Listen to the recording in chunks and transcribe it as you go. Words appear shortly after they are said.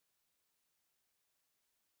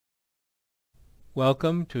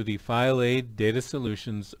Welcome to the FileAid Data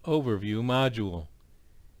Solutions Overview module.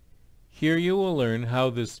 Here you will learn how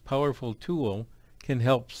this powerful tool can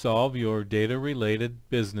help solve your data-related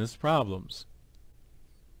business problems.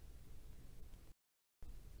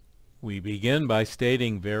 We begin by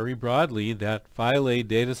stating very broadly that FileAid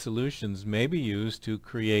Data Solutions may be used to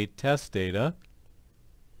create test data,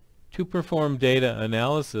 to perform data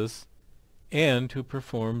analysis, and to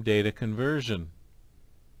perform data conversion.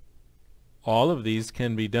 All of these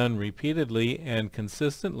can be done repeatedly and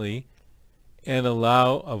consistently and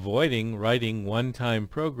allow avoiding writing one-time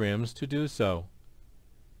programs to do so.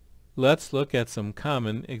 Let's look at some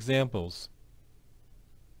common examples.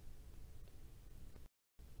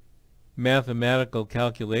 Mathematical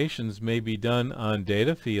calculations may be done on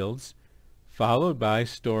data fields, followed by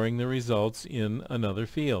storing the results in another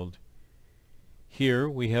field. Here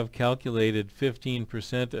we have calculated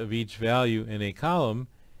 15% of each value in a column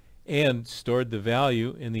and stored the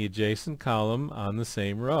value in the adjacent column on the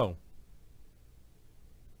same row.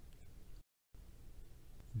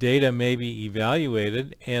 Data may be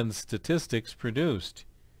evaluated and statistics produced.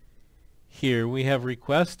 Here we have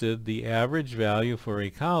requested the average value for a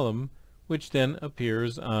column, which then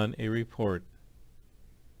appears on a report.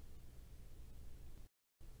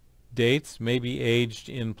 Dates may be aged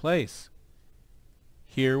in place.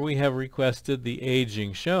 Here we have requested the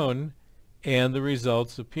aging shown, and the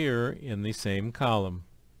results appear in the same column.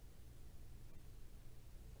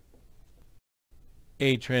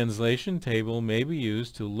 A translation table may be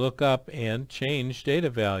used to look up and change data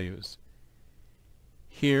values.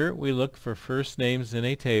 Here we look for first names in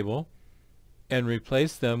a table and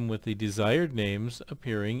replace them with the desired names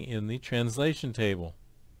appearing in the translation table.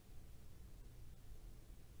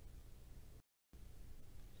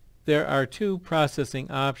 There are two processing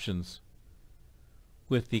options.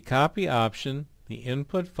 With the copy option, the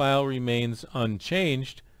input file remains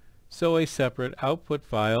unchanged, so a separate output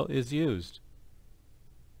file is used.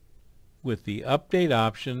 With the update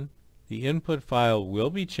option, the input file will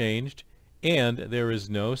be changed and there is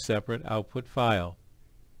no separate output file.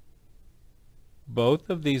 Both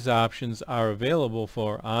of these options are available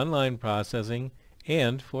for online processing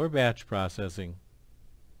and for batch processing.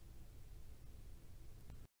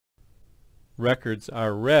 Records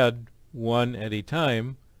are read one at a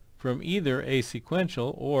time from either a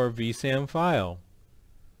sequential or VSAM file.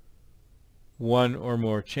 One or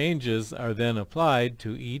more changes are then applied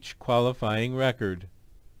to each qualifying record.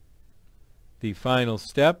 The final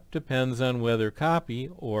step depends on whether copy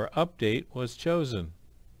or update was chosen.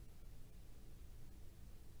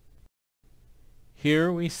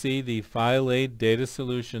 Here we see the FileAid Data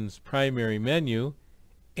Solutions primary menu,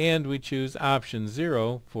 and we choose option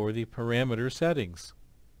 0 for the parameter settings.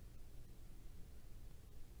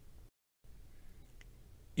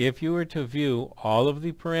 If you were to view all of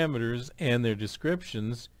the parameters and their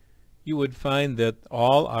descriptions, you would find that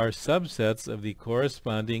all are subsets of the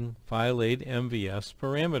corresponding FileAid MVS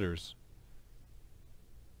parameters.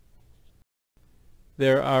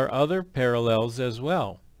 There are other parallels as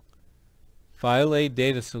well. FileAid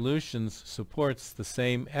Data Solutions supports the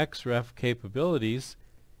same XREF capabilities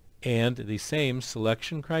and the same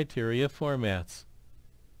selection criteria formats.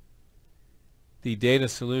 The Data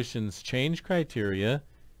Solutions change criteria,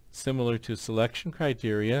 similar to selection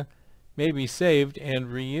criteria, may be saved and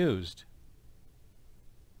reused.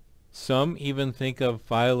 Some even think of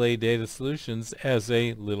FileAid Data Solutions as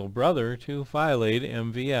a little brother to FileAid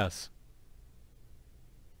MVS.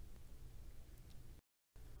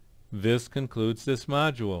 This concludes this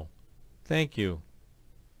module. Thank you.